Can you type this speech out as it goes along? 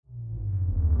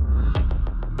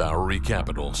Bowery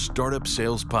Capital Startup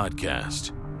Sales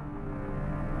Podcast.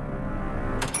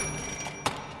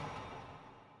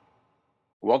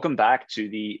 Welcome back to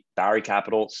the Bowery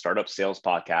Capital Startup Sales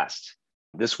Podcast.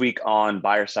 This week on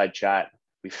Buyer Side Chat,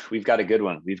 we've got a good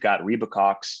one. We've got Reba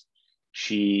Cox.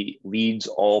 She leads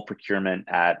all procurement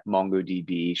at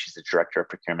MongoDB. She's the director of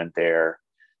procurement there.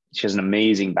 She has an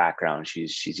amazing background.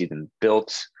 She's even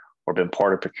built or been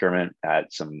part of procurement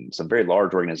at some very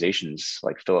large organizations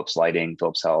like Philips Lighting,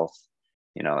 Philips Health,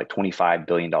 like $25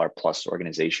 billion plus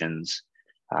organizations.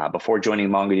 Before joining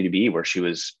MongoDB, where she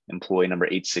was employee number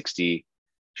 860,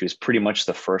 she was pretty much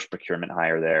the first procurement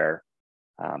hire there.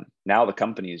 Now the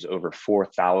company is over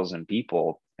 4,000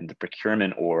 people, and the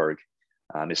procurement org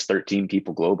is 13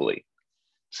 people globally.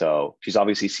 So she's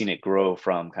obviously seen it grow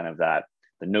from kind of the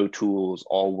no tools,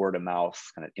 all word of mouth,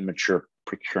 kind of immature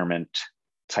procurement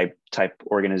type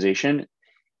organization,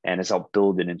 and has helped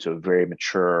build it into a very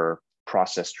mature,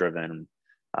 process-driven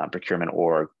procurement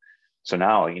org. So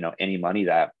now, any money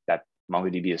that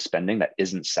MongoDB is spending that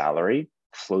isn't salary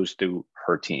flows through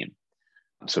her team.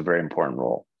 So very important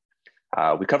role.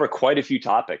 We cover quite a few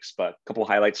topics, but a couple of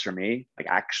highlights for me, like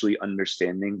actually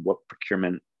understanding what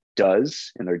procurement does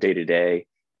in their day-to-day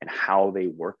and how they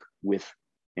work with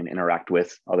and interact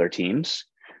with other teams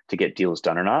to get deals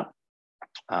done or not.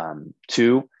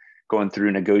 2, going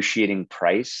through negotiating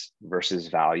price versus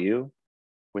value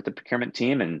with the procurement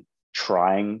team and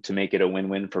trying to make it a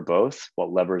win-win for both.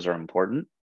 What levers are important?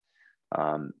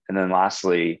 And then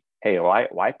lastly, hey,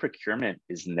 why procurement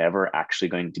is never actually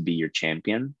going to be your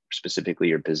champion, specifically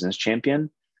your business champion,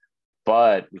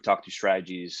 but we talk through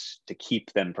strategies to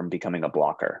keep them from becoming a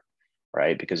blocker,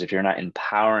 right? Because if you're not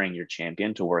empowering your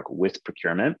champion to work with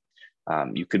procurement,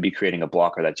 you could be creating a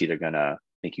blocker that's either going to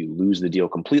make you lose the deal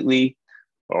completely,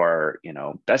 or,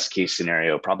 best case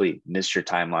scenario, probably miss your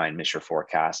timeline, miss your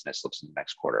forecast, and it slips into the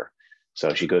next quarter.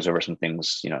 So she goes over some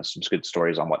things, some good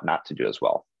stories on what not to do as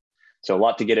well. So a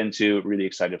lot to get into, really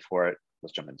excited for it.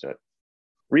 Let's jump into it.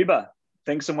 Reba,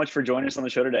 thanks so much for joining us on the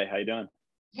show today. How you doing?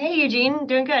 Hey, Eugene,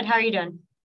 doing good. How are you doing?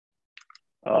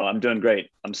 Oh, I'm doing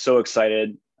great. I'm so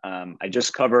excited. I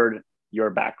just covered your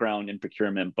background in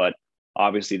procurement, but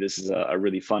obviously this is a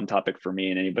really fun topic for me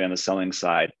and anybody on the selling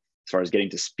side, as far as getting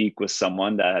to speak with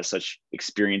someone that has such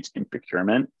experience in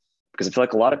procurement, because I feel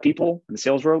like a lot of people in the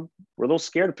sales world, we're a little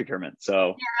scared of procurement.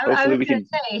 So hopefully we can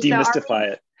demystify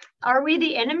it. Are we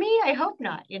the enemy? I hope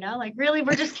not. Really,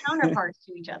 we're just counterparts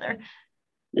to each other.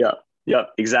 Yeah,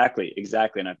 exactly.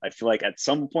 And I feel like at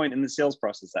some point in the sales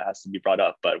process that has to be brought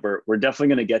up, but we're definitely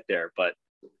going to get there. But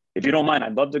if you don't mind,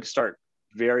 I'd love to start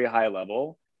very high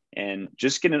level and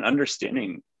just get an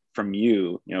understanding from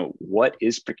you. What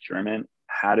is procurement?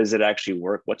 How does it actually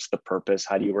work? What's the purpose?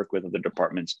 How do you work with other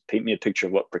departments? Paint me a picture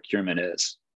of what procurement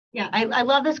is. Yeah, I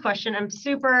love this question. I'm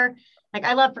super,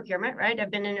 I love procurement, right?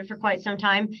 I've been in it for quite some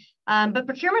time. But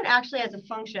procurement actually has a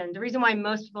function. The reason why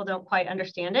most people don't quite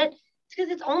understand it is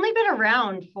because it's only been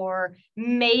around for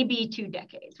maybe 2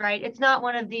 decades, right? It's not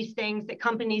one of these things that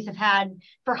companies have had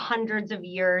for hundreds of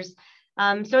years.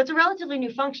 So it's a relatively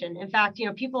new function. In fact,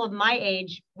 people of my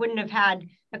age wouldn't have had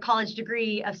a college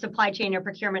degree of supply chain or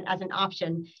procurement as an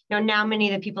option. Now many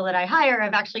of the people that I hire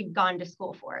have actually gone to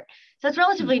school for it. So it's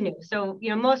relatively new. So,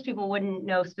 most people wouldn't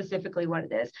know specifically what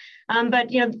it is.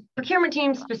 But, procurement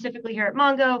teams specifically here at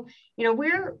Mongo,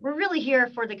 we're really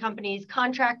here for the company's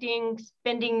contracting,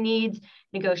 spending needs,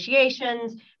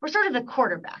 negotiations. We're sort of the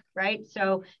quarterback, right?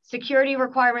 So security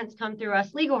requirements come through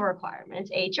us, legal requirements,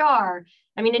 HR.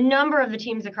 A number of the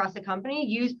teams across the company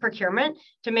use procurement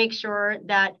to make sure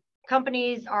that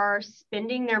companies are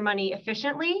spending their money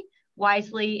efficiently,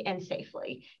 wisely, and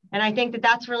safely. And I think that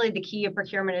that's really the key of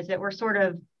procurement, is that we're sort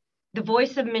of the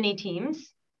voice of many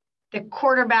teams, the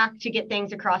quarterback to get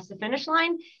things across the finish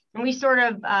line. And we sort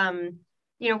of,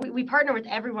 we partner with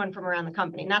everyone from around the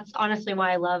company. And that's honestly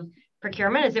why I love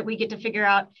procurement, is that we get to figure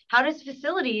out, how does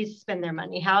facilities spend their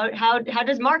money? How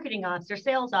does marketing ops or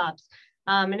sales ops?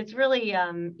 And it's really,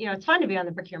 it's fun to be on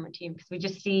the procurement team, because we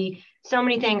just see so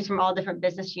many things from all different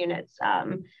business units.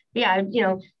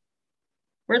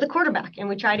 We're the quarterback, and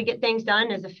we try to get things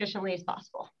done as efficiently as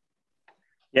possible.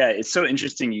 Yeah, it's so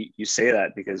interesting you say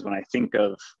that, because when I think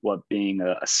of what being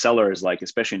a seller is like,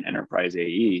 especially in enterprise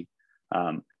AE,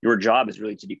 your job is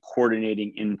really to be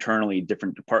coordinating internally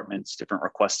different departments, different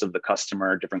requests of the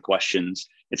customer, different questions.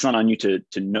 It's not on you to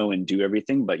know and do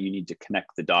everything, but you need to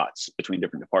connect the dots between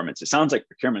different departments. It sounds like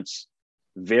procurement's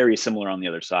very similar on the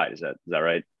other side. Is that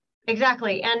right?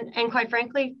 Exactly. And quite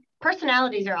frankly,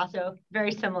 personalities are also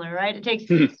very similar, right? It takes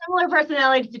similar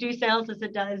personalities to do sales as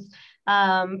it does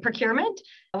procurement,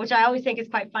 which I always think is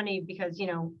quite funny because,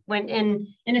 when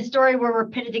in a story where we're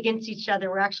pitted against each other,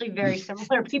 we're actually very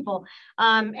similar people.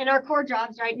 In our core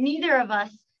jobs, right? Neither of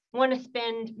us want to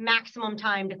spend maximum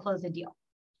time to close a deal,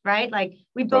 right? Like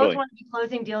we both want to be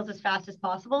closing deals as fast as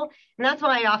possible. And that's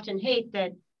why I often hate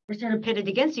that we're sort of pitted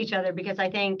against each other, because I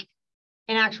think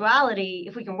in actuality,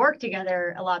 if we can work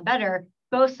together a lot better,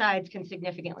 both sides can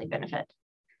significantly benefit.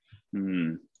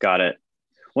 Got it.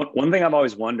 One thing I've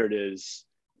always wondered is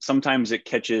sometimes it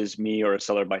catches me or a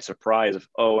seller by surprise of,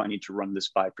 oh, I need to run this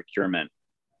by procurement.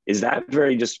 Is that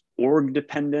very just org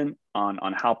dependent on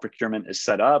how procurement is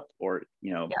set up? Or,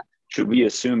 should we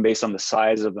assume based on the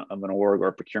size of an org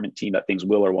or procurement team that things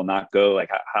will or will not go? Like,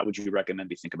 how would you recommend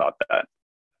we think about that?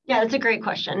 Yeah, that's a great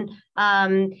question.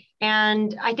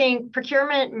 And I think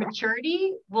procurement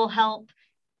maturity will help.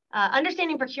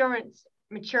 Understanding procurement's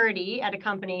maturity at a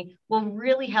company will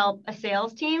really help a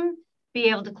sales team be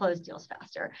able to close deals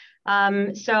faster.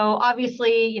 So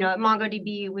obviously, at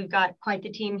MongoDB, we've got quite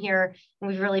the team here, and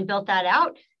we've really built that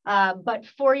out. But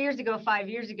 4 years ago, 5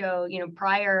 years ago,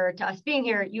 prior to us being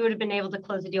here, you would have been able to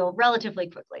close a deal relatively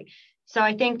quickly. So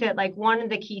I think that one of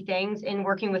the key things in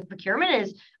working with procurement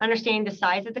is understanding the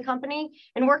size of the company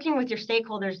and working with your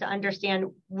stakeholders to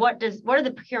understand what are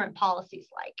the procurement policies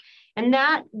like. And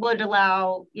that would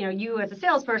allow, you as a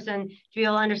salesperson to be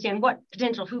able to understand what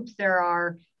potential hoops there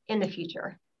are in the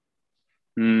future.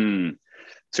 So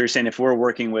you're saying if we're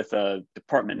working with a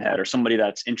department head or somebody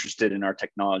that's interested in our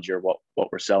technology or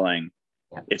what we're selling,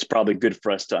 it's probably good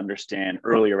for us to understand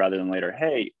earlier rather than later,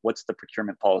 hey, what's the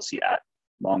procurement policy at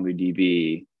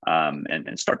MongoDB,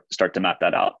 and start to map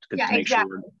that out to make sure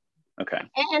we're okay.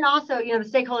 And also, the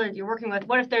stakeholders you're working with,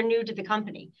 what if they're new to the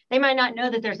company? They might not know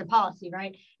that there's a policy,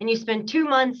 right? And you spend 2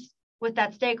 months with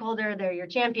that stakeholder, they're your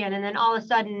champion, and then all of a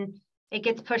sudden it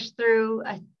gets pushed through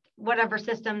whatever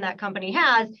system that company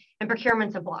has, and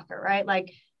procurement's a blocker, right?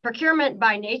 Like procurement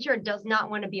by nature does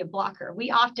not want to be a blocker. We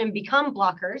often become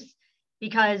blockers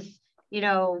because,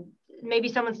 maybe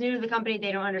someone's new to the company,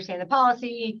 they don't understand the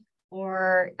policy,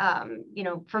 or,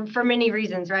 for many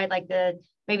reasons, right? Like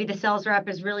maybe the sales rep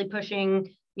is really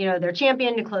pushing, their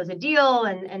champion to close a deal,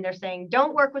 and they're saying,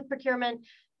 don't work with procurement.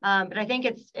 But I think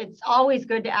it's always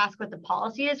good to ask what the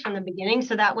policy is from the beginning.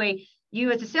 So that way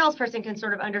you as a salesperson can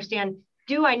sort of understand,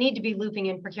 do I need to be looping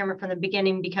in procurement from the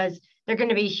beginning because they're going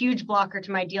to be a huge blocker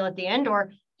to my deal at the end?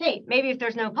 Or, hey, maybe if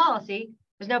there's no policy,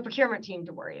 there's no procurement team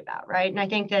to worry about, right? And I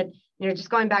think that, just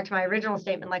going back to my original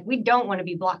statement, we don't want to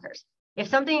be blockers. If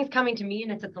something is coming to me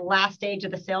and it's at the last stage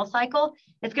of the sales cycle,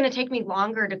 it's going to take me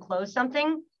longer to close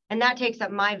something, and that takes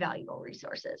up my valuable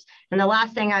resources. And the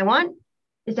last thing I want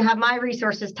is to have my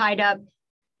resources tied up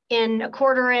in a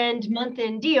quarter end, month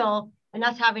end deal, and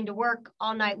us having to work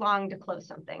all night long to close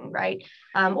something, right?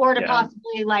 Or to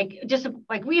possibly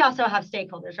we also have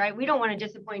stakeholders, right? We don't want to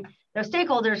disappoint those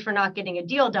stakeholders for not getting a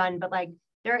deal done, but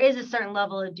there is a certain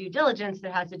level of due diligence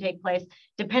that has to take place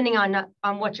depending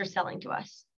on what you're selling to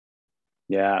us.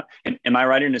 Yeah. And am I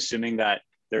right in assuming that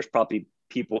there's probably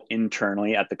people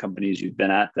internally at the companies you've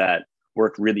been at that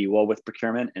work really well with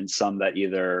procurement, and some that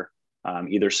either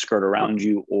skirt around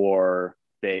you, or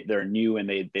they're new and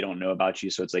they don't know about you?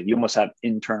 So it's you almost have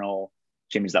internal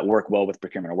champions that work well with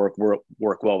procurement or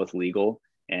work well with legal,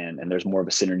 and there's more of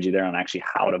a synergy there on actually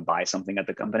how to buy something at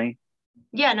the company.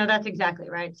 Yeah, no, that's exactly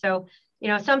right. So,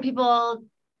 some people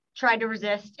try to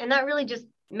resist, and that really just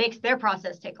makes their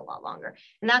process take a lot longer.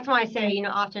 And that's why I say,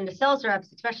 often to sales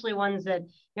reps, especially ones that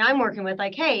I'm working with,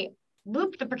 hey,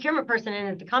 loop the procurement person in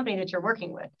at the company that you're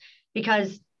working with,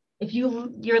 because if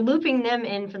you're looping them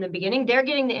in from the beginning, they're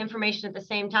getting the information at the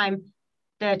same time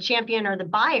the champion or the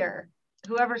buyer,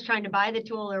 whoever's trying to buy the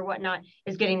tool or whatnot,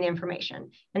 is getting the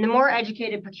information. And the more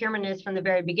educated procurement is from the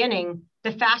very beginning,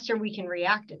 the faster we can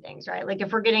react to things, right?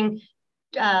 If we're getting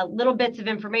little bits of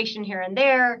information here and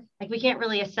there, we can't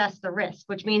really assess the risk,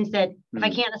 which means that if I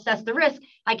can't assess the risk,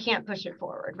 I can't push it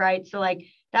forward, right? So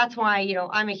that's why,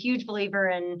 I'm a huge believer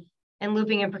in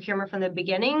looping in procurement from the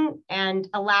beginning and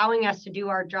allowing us to do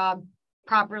our job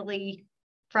properly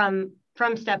from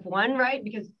step one, right?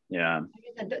 Because like I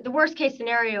said, the worst case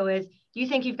scenario is you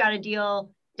think you've got a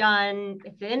deal done,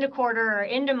 it's the end of quarter or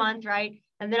end of month, right?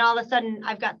 And then all of a sudden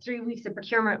I've got 3 weeks of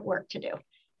procurement work to do.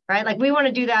 Right? We want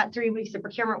to do that 3 weeks of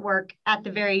procurement work at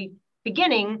the very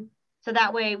beginning. So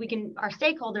that way our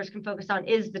stakeholders can focus on,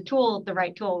 is the tool the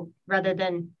right tool, rather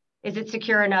than is it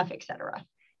secure enough, et cetera.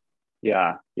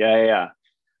 Yeah.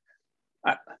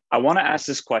 I want to ask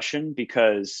this question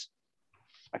because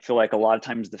I feel like a lot of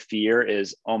times the fear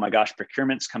is, oh my gosh,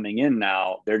 procurement's coming in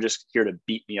now. They're just here to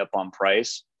beat me up on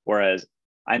price. Whereas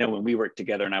I know when we work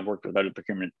together and I've worked with other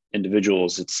procurement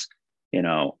individuals, you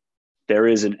know, there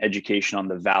is an education on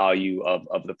the value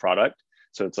of the product.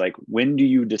 So it's like, when do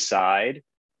you decide,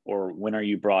 or when are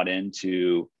you brought in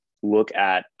to look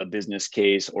at a business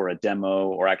case or a demo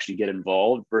or actually get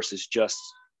involved versus just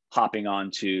hopping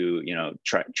on to, you know,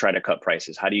 try to cut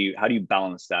prices? How do you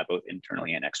balance that both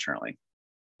internally and externally?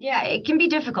 Yeah, it can be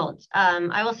difficult.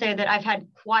 I will say that I've had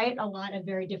quite a lot of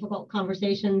very difficult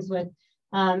conversations with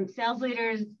sales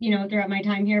leaders, you know, throughout my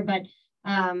time here. But,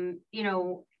 you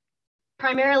know,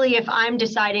 primarily if I'm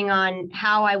deciding on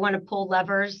how I want to pull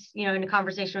levers, you know, in a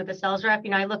conversation with a sales rep,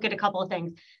 you know, I look at a couple of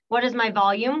things. What is my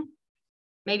volume?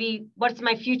 Maybe what's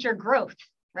my future growth,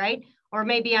 right? Or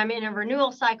maybe I'm in a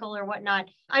renewal cycle or whatnot.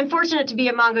 I'm fortunate to be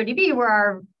at MongoDB where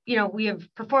our, you know, we have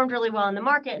performed really well in the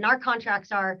market and our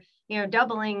contracts are, you know,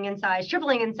 doubling in size,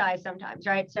 tripling in size sometimes,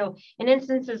 right? So in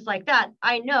instances like that,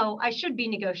 I know I should be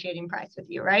negotiating price with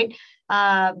you, right?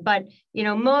 But, you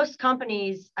know, most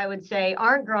companies, I would say,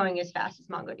 aren't growing as fast as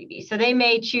MongoDB. So they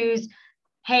may choose,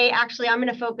 hey, actually, I'm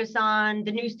going to focus on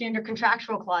the new standard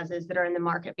contractual clauses that are in the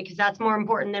market because that's more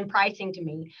important than pricing to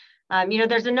me. You know,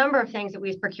 there's a number of things that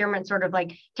we as procurement sort of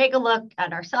like take a look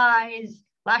at our size,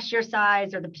 last year's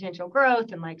size, or the potential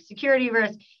growth and like security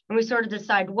risk. And we sort of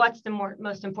decide what's the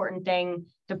most important thing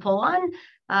to pull on.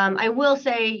 I will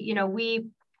say, you know, we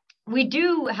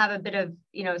do have a bit of,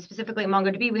 you know, specifically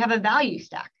MongoDB, we have a value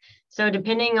stack. So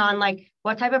depending on like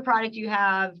what type of product you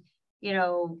have, you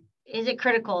know, is it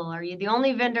critical? Are you the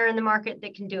only vendor in the market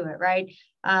that can do it, right?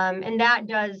 And that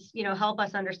does, you know, help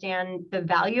us understand the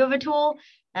value of a tool.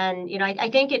 And, you know,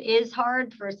 I think it is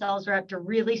hard for a sales rep to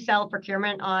really sell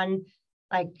procurement on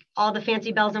like all the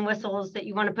fancy bells and whistles that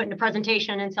you want to put in a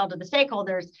presentation and sell to the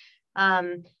stakeholders.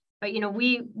 But, you know,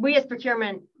 we as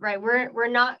procurement, right, we're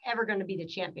not ever going to be the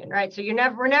champion, right? So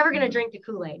we're never going to drink the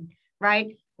Kool-Aid,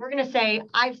 right? We're going to say,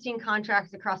 I've seen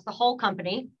contracts across the whole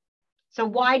company. So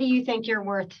why do you think you're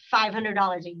worth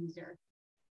 $500 a user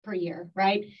per year,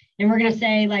 right? And we're going to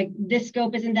say like, this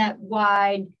scope isn't that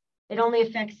wide. It only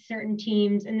affects certain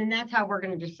teams. And then that's how we're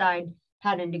going to decide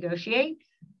how to negotiate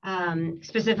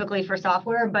specifically for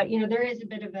software. But, you know, there is a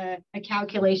bit of a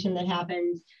calculation that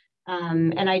happens.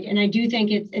 And I do think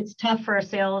it's tough for a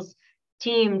sales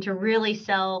team to really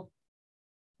sell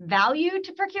value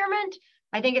to procurement.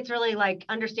 I think it's really like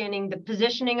understanding the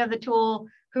positioning of the tool.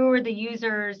 Who are the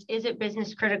users? Is it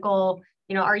business critical?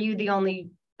 You know, are you the only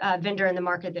vendor in the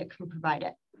market that can provide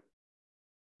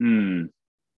it?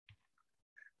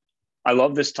 I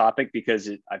love this topic because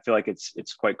I feel like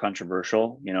it's quite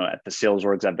controversial. You know, at the sales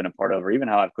orgs I've been a part of, or even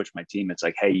how I've coached my team, it's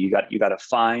like, hey, you got to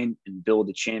find and build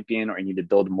a champion, or you need to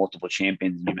build multiple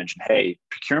champions. And you mentioned, hey,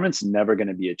 procurement's never going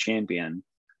to be a champion,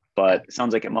 but it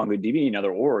sounds like at MongoDB and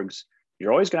other orgs,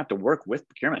 you're always going to have to work with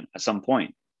procurement at some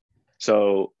point.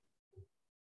 So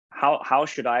how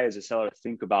should I, as a seller,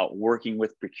 think about working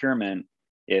with procurement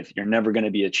if you're never going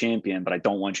to be a champion, but I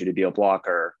don't want you to be a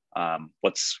blocker?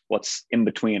 What's in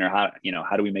between, or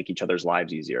how do we make each other's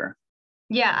lives easier?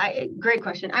 Yeah, great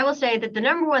question. I will say that the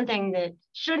number one thing that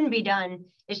shouldn't be done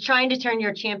is trying to turn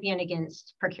your champion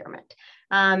against procurement.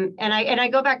 And I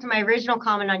go back to my original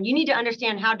comment on, you need to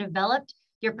understand how developed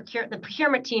the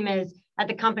procurement team is at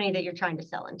the company that you're trying to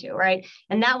sell into, right?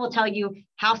 And that will tell you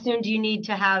how soon do you need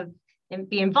to have and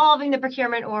be involving the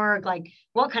procurement org, like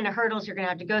what kind of hurdles you're going to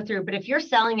have to go through. But if you're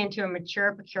selling into a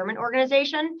mature procurement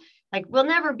organization, like we'll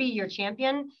never be your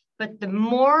champion, but the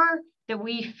more that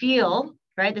we feel,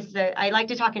 right? I like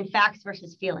to talk in facts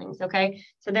versus feelings. Okay.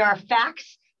 So there are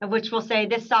facts of which we'll say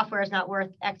this software is not worth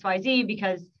XYZ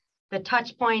because the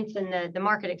touch points and the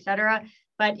market, et cetera.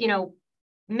 But, you know,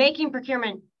 making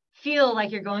procurement feel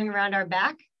like you're going around our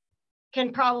back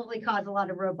can probably cause a lot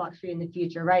of roadblocks for you in the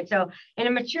future, right? So in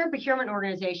a mature procurement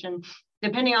organization,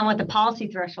 depending on what the policy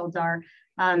thresholds are,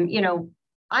 you know,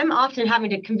 I'm often having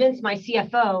to convince my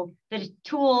CFO that a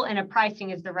tool and a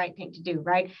pricing is the right thing to do,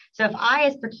 right? So if I,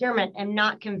 as procurement, am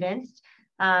not convinced,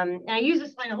 and I use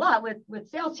this line a lot with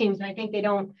sales teams, and I think they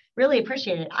don't really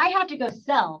appreciate it. I have to go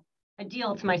sell a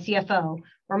deal to my CFO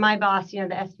or my boss, you know,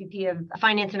 the SVP of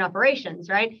finance and operations,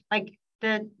 right? Like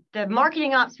the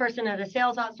marketing ops person or the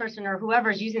sales ops person or whoever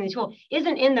is using the tool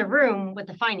isn't in the room with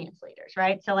the finance leaders,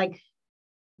 right? So like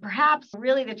perhaps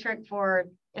really the trick for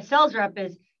a sales rep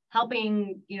is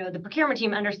helping, you know, the procurement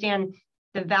team understand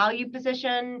the value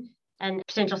position and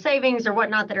potential savings or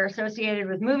whatnot that are associated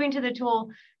with moving to the tool,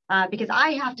 because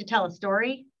I have to tell a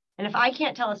story. And if I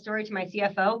can't tell a story to my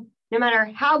CFO, no matter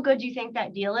how good you think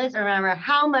that deal is, or no matter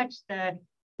how much the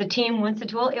team wants the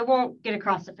tool, it won't get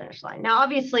across the finish line. Now,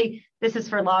 obviously, this is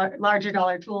for larger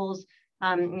dollar tools.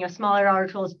 You know, smaller dollar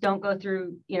tools don't go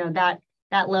through, you know,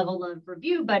 that level of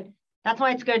review. But That's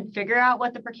why it's good. Figure out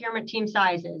what the procurement team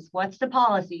size is. What's the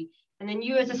policy? And then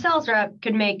you as a sales rep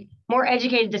could make more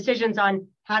educated decisions on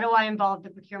how do I involve the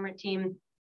procurement team?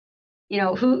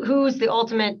 Who's the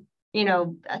ultimate,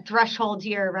 threshold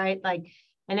here, right? Like,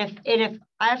 and if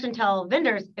I often tell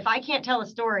vendors, if I can't tell a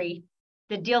story,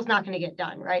 the deal's not going to get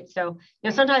done, right? So,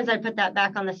 sometimes I put that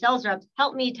back on the sales reps,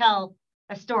 help me tell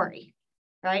a story,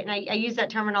 right? And I use that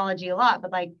terminology a lot,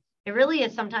 but like, it really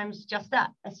is sometimes just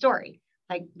that, a story,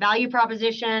 like value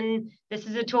proposition. This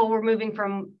is a tool, we're moving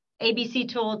from ABC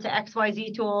tool to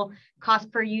XYZ tool,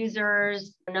 cost per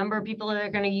users, the number of people that are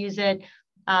going to use it.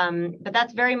 But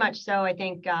that's very much so, I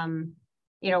think,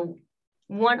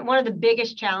 one of the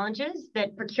biggest challenges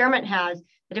that procurement has,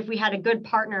 that if we had a good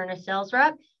partner and a sales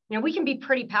rep, we can be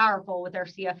pretty powerful with our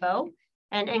CFO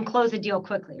and close a deal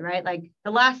quickly, right? Like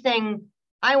the last thing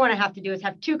I want to have to do is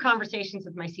have 2 conversations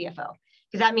with my CFO,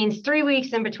 because that means 3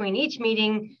 weeks in between each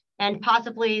meeting, and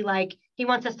possibly like he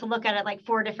wants us to look at it like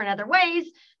 4 different other ways,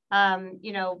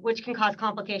 which can cause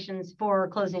complications for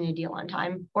closing a deal on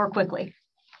time or quickly.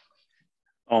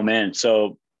 Oh man.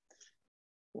 So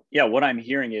yeah, what I'm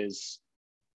hearing is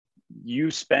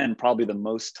you spend probably the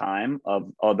most time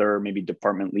of other maybe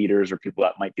department leaders or people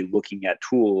that might be looking at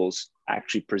tools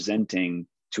actually presenting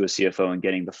to a CFO and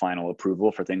getting the final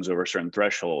approval for things over a certain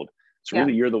threshold. So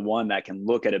really, you're the one that can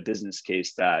look at a business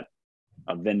case that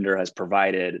a vendor has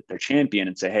provided their champion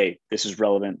and say, hey, this is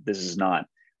relevant, this is not,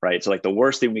 right? So like the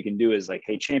worst thing we can do is like,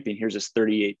 hey, champion, here's this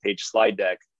 38-page slide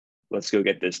deck. Let's go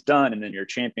get this done. And then your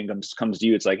champion comes to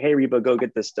you. It's like, hey, Reba, go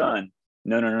get this done.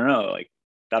 No. Like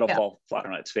that'll fall flat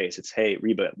on its face. It's, hey,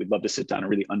 Reba, we'd love to sit down and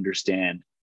really understand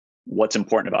what's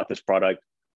important about this product,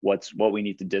 what we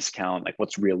need to discount, like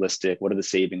what's realistic, what are the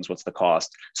savings, what's the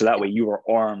cost. So that way you are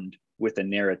armed with a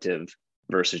narrative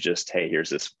versus just, hey, here's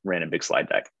this random big slide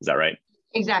deck. Is that right?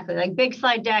 Exactly. Like big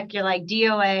slide deck, you're like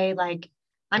DOA, like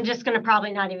I'm just going to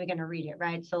probably not even going to read it.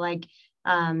 Right. So like,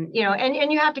 and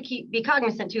you have to be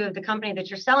cognizant too of the company that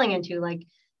you're selling into. Like,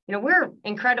 we're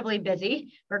incredibly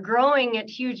busy. We're growing at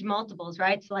huge multiples,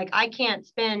 right? So like I can't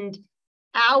spend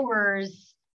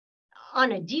hours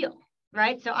on a deal,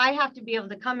 right? So I have to be able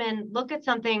to come in, look at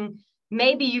something.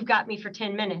 Maybe you've got me for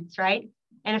 10 minutes, right?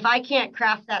 And if I can't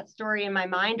craft that story in my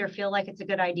mind or feel like it's a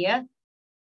good idea,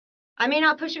 I may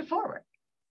not push it forward,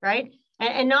 right?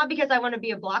 And not because I want to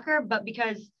be a blocker, but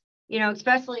because,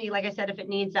 especially like I said, if it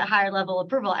needs a higher level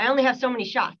approval, I only have so many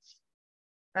shots,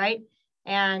 right?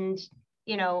 And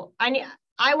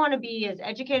I want to be as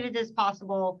educated as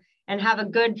possible and have a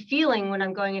good feeling when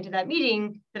I'm going into that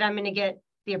meeting that I'm going to get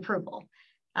the approval.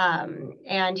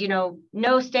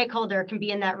 No stakeholder can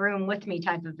be in that room with me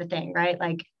type of a thing, right?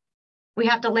 Like we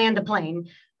have to land the plane.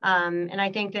 And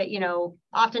I think that,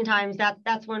 oftentimes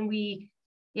that's when we,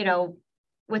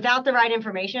 without the right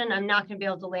information, I'm not going to be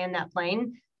able to land that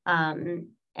plane. And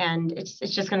it's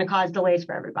just going to cause delays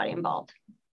for everybody involved.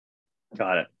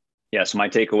 Got it. Yeah. So my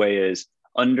takeaway is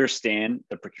understand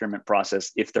the procurement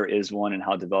process, if there is one, and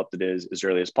how developed it is as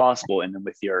early as possible. And then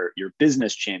with your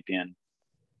business champion,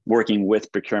 working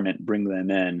with procurement, bring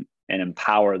them in and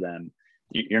empower them.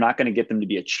 You're not going to get them to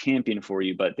be a champion for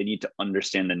you, but they need to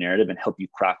understand the narrative and help you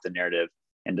craft the narrative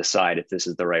and decide if this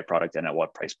is the right product and at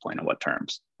what price point and what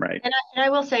terms, right? And I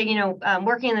will say,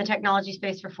 working in the technology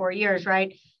space for 4 years,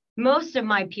 right? Most of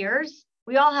my peers,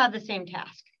 we all have the same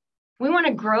task. We want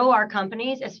to grow our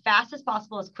companies as fast as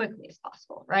possible, as quickly as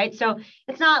possible, right? So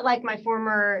it's not like my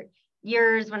former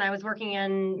years when I was working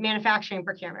in manufacturing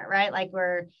procurement, right? Like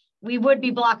where we would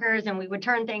be blockers and we would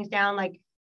turn things down. Like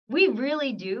we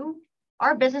really do.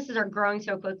 Our businesses are growing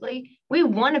so quickly. We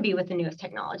want to be with the newest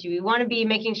technology. We want to be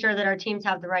making sure that our teams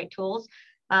have the right tools.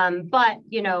 But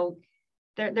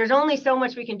there's only so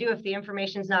much we can do if the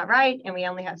information's not right, and we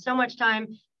only have so much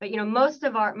time. But most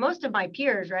of my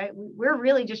peers, right, we're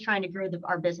really just trying to grow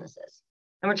our businesses,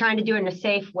 and we're trying to do it in a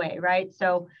safe way, right?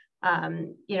 So,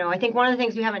 I think one of the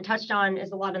things we haven't touched on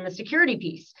is a lot in the security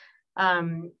piece.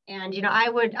 And I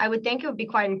would think it would be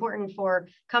quite important for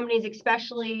companies,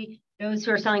 especially those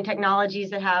who are selling technologies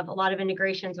that have a lot of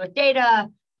integrations with data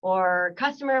or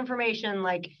customer information,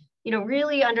 like,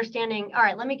 really understanding, all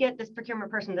right, let me get this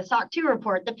procurement person, the SOC 2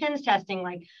 report, the PINS testing,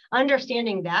 like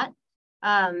understanding that.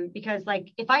 Because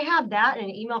like, if I have that in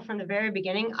an email from the very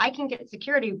beginning, I can get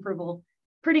security approval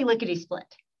pretty lickety split,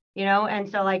 and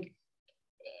so like,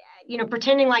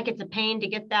 pretending like it's a pain to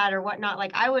get that or whatnot.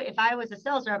 Like if I was a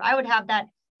sales rep, I would have that,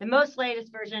 the most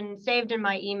latest version saved in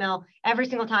my email every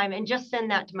single time and just send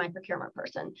that to my procurement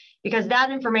person, because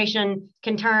that information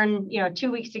can turn,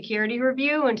 2-week security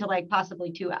review into like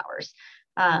possibly 2 hours.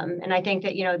 And I think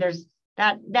that, there's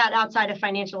that outside of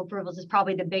financial approvals is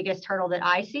probably the biggest hurdle that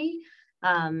I see.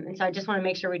 And so I just want to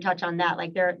make sure we touch on that.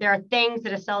 Like there are things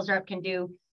that a sales rep can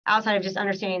do outside of just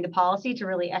understanding the policy to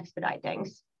really expedite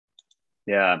things.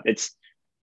 Yeah,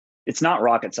 it's not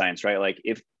rocket science, right? Like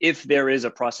if there is a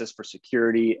process for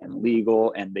security and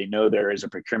legal, and they know there is a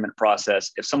procurement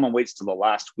process, if someone waits till the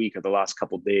last week or the last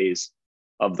couple of days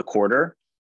of the quarter,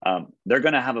 they're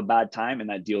going to have a bad time and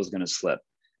that deal is going to slip.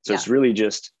 So it's really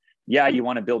just, you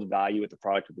want to build value with the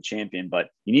product with the champion, but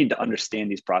you need to understand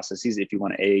these processes if you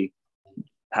want to A,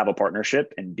 have a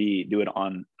partnership, and B, do it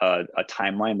on a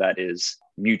timeline that is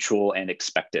mutual and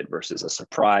expected versus a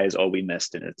surprise. Oh, we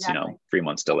missed and it's, 3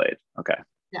 months delayed. Okay.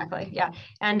 Exactly. Yeah.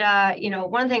 And,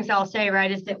 one of the things I'll say,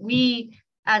 right, is that we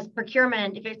as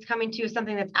procurement, if it's coming to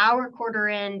something that's our quarter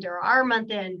end or our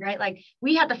month end, right, like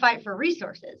we have to fight for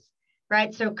resources,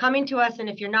 right? So coming to us, and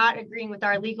if you're not agreeing with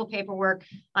our legal paperwork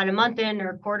on a month end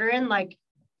or quarter end, like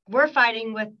we're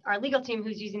fighting with our legal team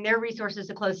who's using their resources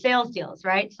to close sales deals,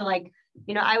 right? So like,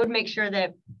 I would make sure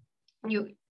that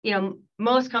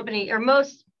most company or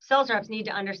most sales reps need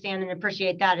to understand and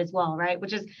appreciate that as well, right?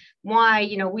 Which is why,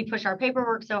 we push our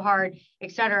paperwork so hard,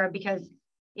 et cetera, because,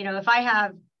 if I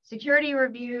have security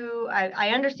review, I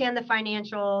understand the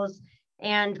financials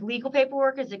and legal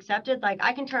paperwork is accepted, like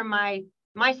I can turn my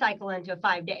cycle into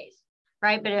 5 days,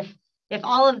 right? But if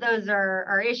all of those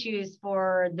are issues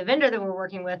for the vendor that we're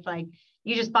working with, like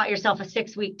you just bought yourself a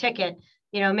 6-week ticket,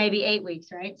 maybe 8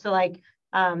 weeks, right? So like,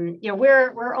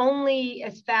 we're only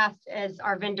as fast as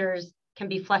our vendors can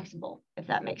be flexible, if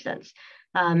that makes sense.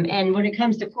 And when it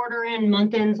comes to quarter end,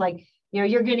 month ends, like,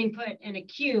 you're getting put in a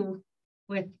queue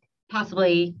with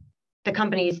possibly the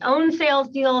company's own sales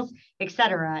deals, et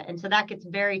cetera. And so that gets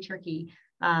very tricky.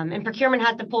 And procurement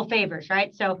has to pull favors,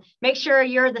 right? So make sure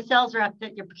you're the sales rep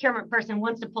that your procurement person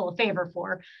wants to pull a favor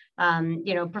for,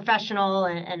 professional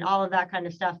and all of that kind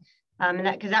of stuff. And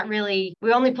that, because that really,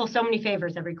 we only pull so many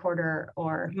favors every quarter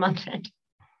or month end.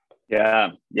 Yeah.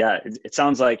 It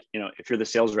sounds like, if you're the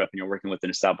sales rep and you're working with an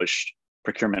established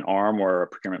procurement arm or a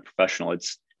procurement professional,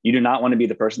 you do not want to be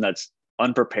the person that's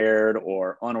unprepared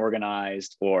or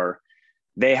unorganized, or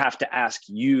they have to ask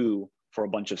you for a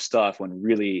bunch of stuff when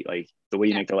really like the way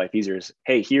you make their life easier is,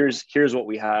 hey, here's what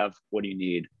we have. What do you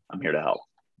need? I'm here to help.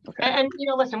 Okay. And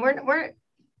listen,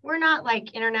 we're not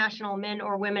like international men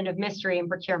or women of mystery in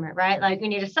procurement, right? Like we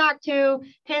need a SOC 2,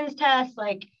 PINS test,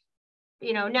 like,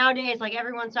 nowadays, like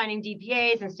everyone's signing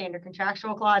DPAs and standard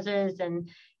contractual clauses. And,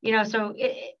 so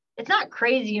it's not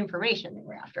crazy information that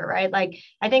we're after, right? Like,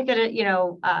 I think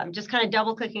that, just kind of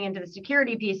double clicking into the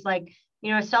security piece, like,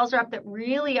 a sales rep that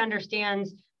really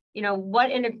understands,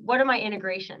 what are my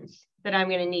integrations that I'm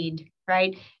going to need,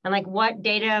 right? And like, what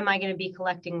data am I going to be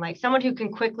collecting? Like someone who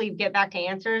can quickly get back to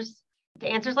answers. The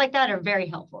answers like that are very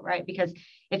helpful, right? Because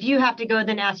if you have to go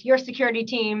then ask your security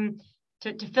team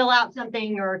to fill out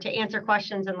something or to answer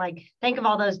questions, and like, think of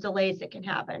all those delays that can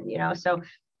happen, so,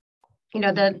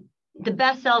 the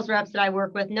best sales reps that I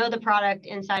work with know the product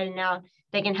inside and out.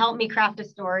 They can help me craft a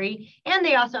story. And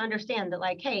they also understand that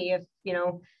like, hey, if,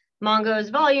 Mongo's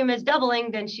volume is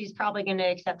doubling, then she's probably going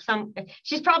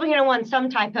to want some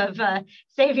type of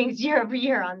savings year over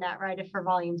year on that, right? If her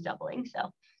volume's doubling.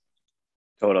 So.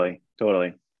 Totally.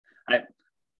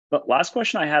 But last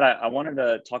question I had, I wanted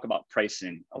to talk about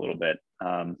pricing a little bit.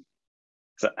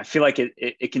 So I feel like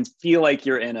it can feel like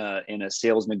you're in a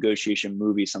sales negotiation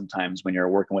movie sometimes when you're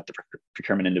working with the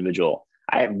procurement individual.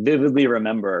 I vividly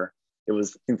remember it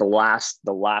was, I think, the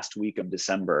last week of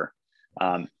December.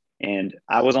 And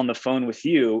I was on the phone with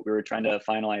you. We were trying to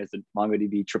finalize the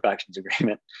MongoDB trip actions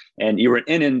agreement, and you were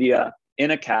in India in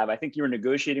a cab. I think you were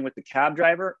negotiating with the cab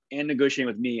driver and negotiating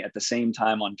with me at the same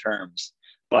time on terms.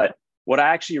 But what I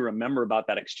actually remember about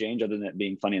that exchange, other than it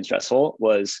being funny and stressful,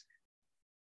 was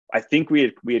I think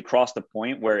we had crossed the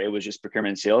point where it was just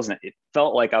procurement and sales, and it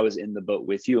felt like I was in the boat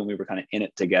with you, and we were kind of in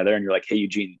it together. And you're like, "Hey,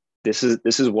 Eugene, this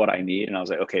is what I need," and I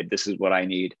was like, "Okay, this is what I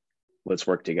need. Let's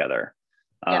work together."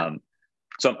 Yeah.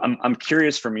 So I'm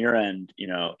curious from your end,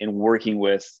 in working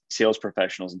with sales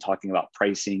professionals and talking about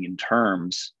pricing and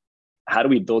terms, how do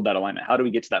we build that alignment? How do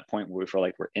we get to that point where we feel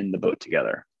like we're in the boat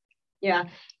together? Yeah,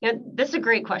 this is a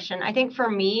great question. I think for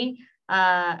me,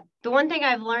 the one thing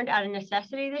I've learned out of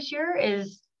necessity this year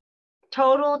is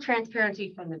total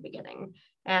transparency from the beginning.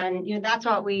 And, that's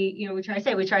what we try to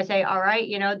say. We try to say, all right,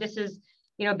 this is,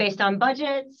 based on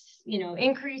budgets,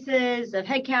 increases of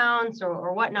headcounts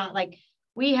or whatnot. Like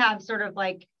we have sort of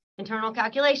like internal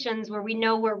calculations where we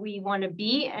know where we want to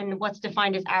be and what's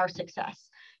defined as our success.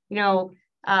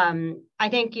 I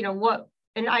think,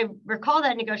 and I recall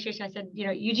that negotiation, I said,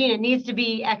 Eugene, it needs to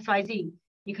be XYZ.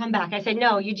 You come back, I say,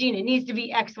 no, Eugene, it needs to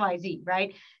be XYZ,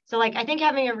 right? So like, I think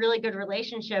having a really good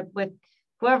relationship with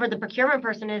whoever the procurement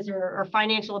person is or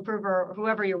financial approver or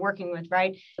whoever you're working with,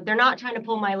 right? They're not trying to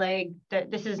pull my leg.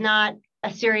 This is not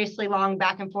a seriously long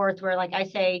back and forth where like I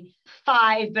say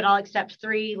 5, but I'll accept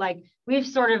 3. Like we've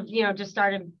sort of, just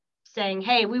started saying,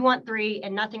 hey, we want 3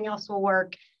 and nothing else will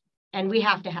work. And we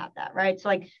have to have that, right? So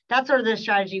like that's sort of the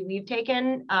strategy we've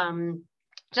taken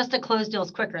just to close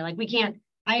deals quicker. Like we can't,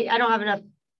 I don't have enough,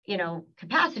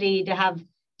 capacity to have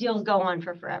deals go on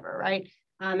for forever, right?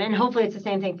 And hopefully it's the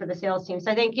same thing for the sales team.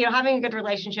 So I think, having a good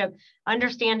relationship,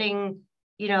 understanding,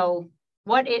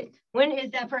 when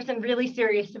is that person really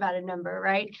serious about a number,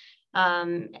 right?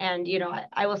 And,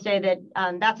 I will say that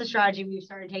that's a strategy we've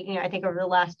started taking, I think, over the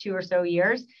last 2 or so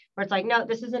years, where it's like, no,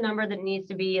 this is a number that needs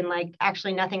to be, and like,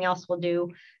 actually nothing else will do.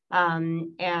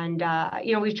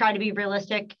 We've tried to be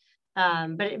realistic,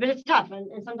 but it's tough.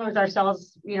 And sometimes our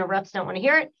sales, reps don't want to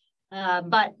hear it.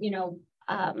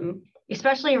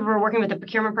 Especially if we're working with a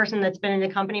procurement person that's been in the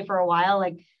company for a while,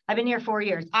 like I've been here 4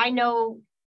 years. I know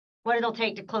what it'll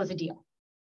take to close a deal,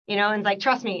 and like,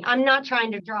 trust me, I'm not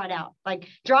trying to draw it out. Like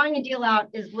drawing a deal out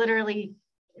is literally,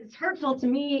 it's hurtful to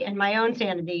me and my own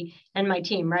sanity and my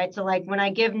team, right? So like when I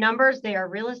give numbers, they are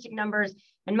realistic numbers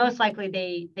and most likely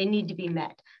they need to be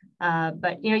met.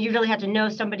 But you really have to know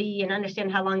somebody and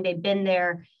understand how long they've been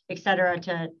there, et cetera,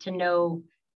 to know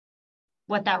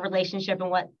what that relationship and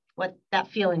what that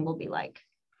feeling will be like.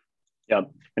 Yeah.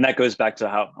 And that goes back to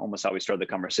how we started the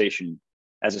conversation.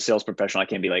 As a sales professional, I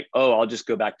can't be like, oh, I'll just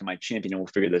go back to my champion and we'll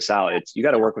figure this out. You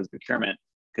got to work with procurement,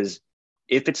 because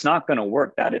if it's not going to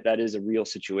work, that is a real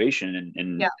situation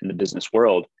in the business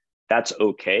world. That's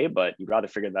okay, but you got to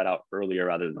figure that out earlier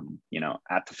rather than,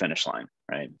 at the finish line,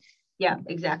 right? Yeah,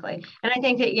 exactly. And I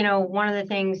think that, one of the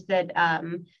things that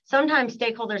sometimes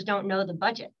stakeholders don't know the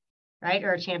budget, right?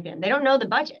 Or a champion, they don't know the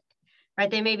budget. Right?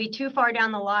 They may be too far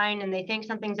down the line and they think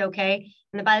something's okay.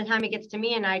 And then by the time it gets to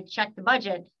me and I check the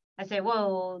budget, I say,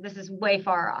 whoa, this is way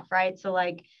far off. Right? So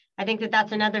like, I think that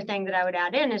that's another thing that I would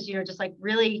add in is, just like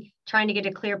really trying to get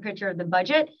a clear picture of the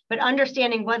budget, but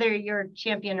understanding whether your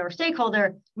champion or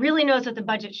stakeholder really knows what the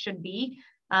budget should be.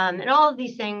 And all of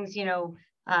these things,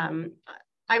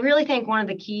 I really think one of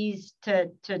the keys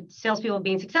to salespeople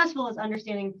being successful is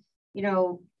understanding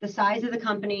the size of the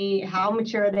company, how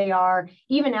mature they are,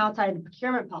 even outside of the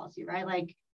procurement policy, right?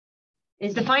 Like,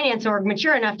 is the finance org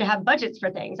mature enough to have budgets for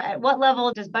things? At what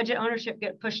level does budget ownership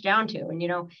get pushed down to? And,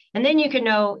 and then you can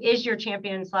know, is your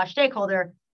champion /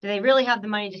 stakeholder, do they really have the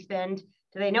money to spend?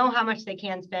 Do they know how much they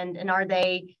can spend? And are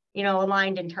they,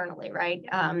 aligned internally, right?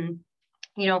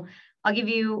 I'll give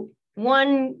you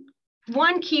one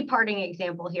key parting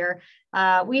example here.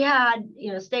 We had,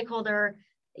 stakeholder,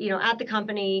 at the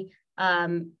company,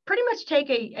 pretty much take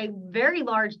a very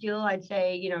large deal, I'd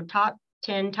say, top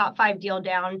 10, top 5 deal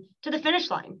down to the finish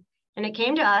line. And it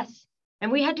came to us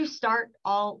and we had to start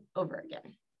all over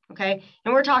again. Okay.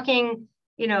 And we're talking,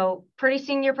 pretty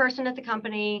senior person at the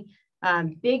company,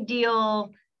 big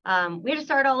deal. We had to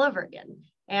start all over again.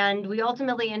 And we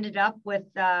ultimately ended up with,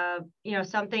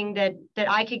 something that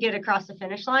I could get across the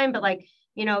finish line. But like,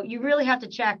 you really have to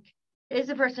check, is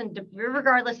the person,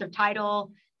 regardless of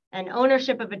title and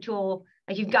ownership of a tool,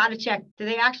 like you've got to check, do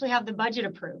they actually have the budget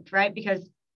approved, right? Because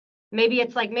maybe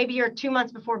it's like, maybe you're 2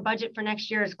 months before budget for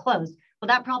next year is closed. Well,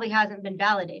 that probably hasn't been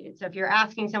validated. So if you're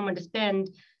asking someone to spend,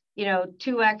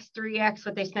 2x, 3x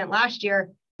what they spent last year,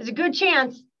 there's a good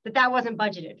chance that wasn't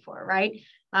budgeted for, right?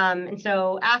 And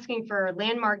so asking for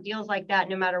landmark deals like that,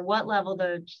 no matter what level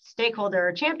the stakeholder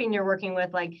or champion you're working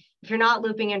with, like if you're not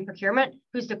looping in procurement,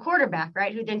 who's the quarterback,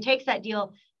 right? Who then takes that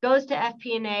deal, goes to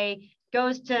FP&A,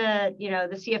 goes to,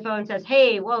 the CFO and says,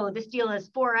 hey, whoa, this deal is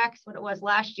 4x what it was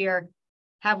last year.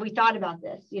 Have we thought about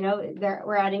this?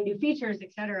 We're adding new features,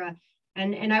 et cetera.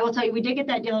 And I will tell you, we did get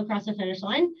that deal across the finish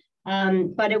line,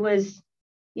 but it was,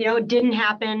 it didn't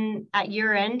happen at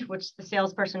year end, which the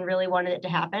salesperson really wanted it to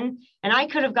happen. And I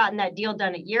could have gotten that deal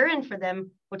done at year end for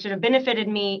them, which would have benefited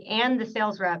me and the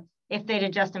sales rep if they'd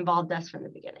have just involved us from the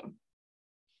beginning.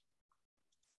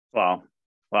 Wow.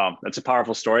 That's a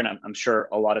powerful story. And I'm sure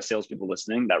a lot of salespeople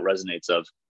listening, that resonates of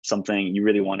something you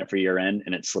really wanted for year end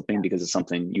and it's slipping because it's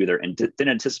something you either didn't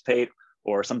anticipate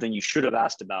or something you should have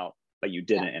asked about, but you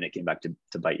didn't, and it came back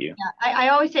to bite you. Yeah. I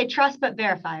always say trust, but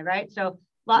verify, right? So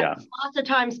lots of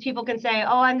times people can say,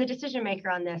 oh, I'm the decision maker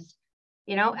on this.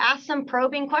 Ask some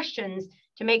probing questions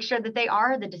to make sure that they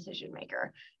are the decision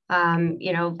maker.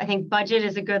 I think budget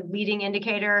is a good leading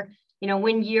indicator.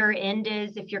 When year end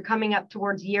is, if you're coming up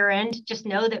towards year end, just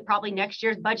know that probably next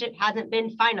year's budget hasn't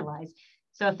been finalized.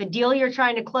 So if the deal you're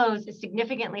trying to close is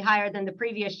significantly higher than the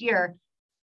previous year,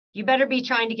 you better be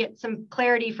trying to get some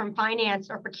clarity from finance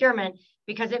or procurement,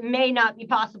 because it may not be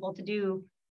possible to do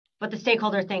what the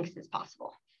stakeholder thinks is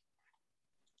possible.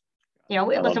 You know,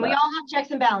 listen, we all have checks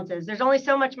and balances. There's only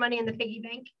so much money in the piggy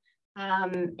bank.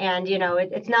 And, you know,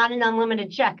 it's not an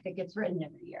unlimited check that gets written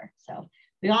every year. So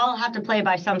we all have to play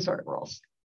by some sort of rules.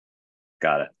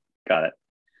 Got it.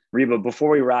 Reba, before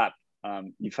we wrap,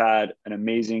 you've had an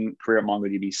amazing career at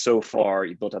MongoDB so far.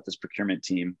 You built up this procurement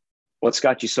team. What's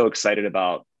got you so excited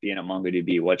about being at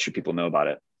MongoDB? What should people know about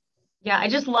it? Yeah, I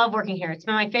just love working here. It's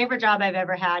been my favorite job I've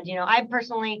ever had. You know, I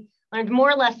personally learned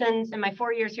more lessons in my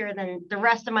 4 years here than the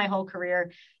rest of my whole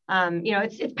career. You know,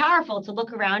 it's powerful to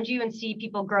look around you and see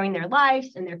people growing their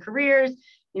lives and their careers,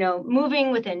 you know, moving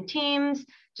within teams,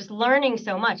 just learning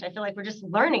so much. I feel like we're just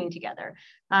learning together.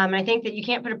 And I think that you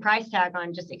can't put a price tag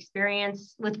on just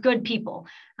experience with good people.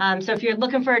 So if you're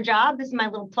looking for a job, this is my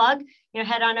little plug, you know,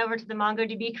 head on over to the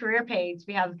MongoDB career page.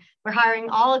 We're hiring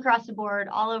all across the board,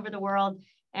 all over the world.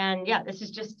 And yeah, this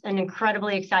is just an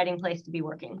incredibly exciting place to be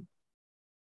working.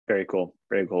 Very cool.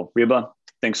 Reba,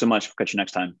 thanks so much. Catch you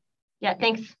next time. Yeah,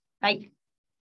 thanks. Bye.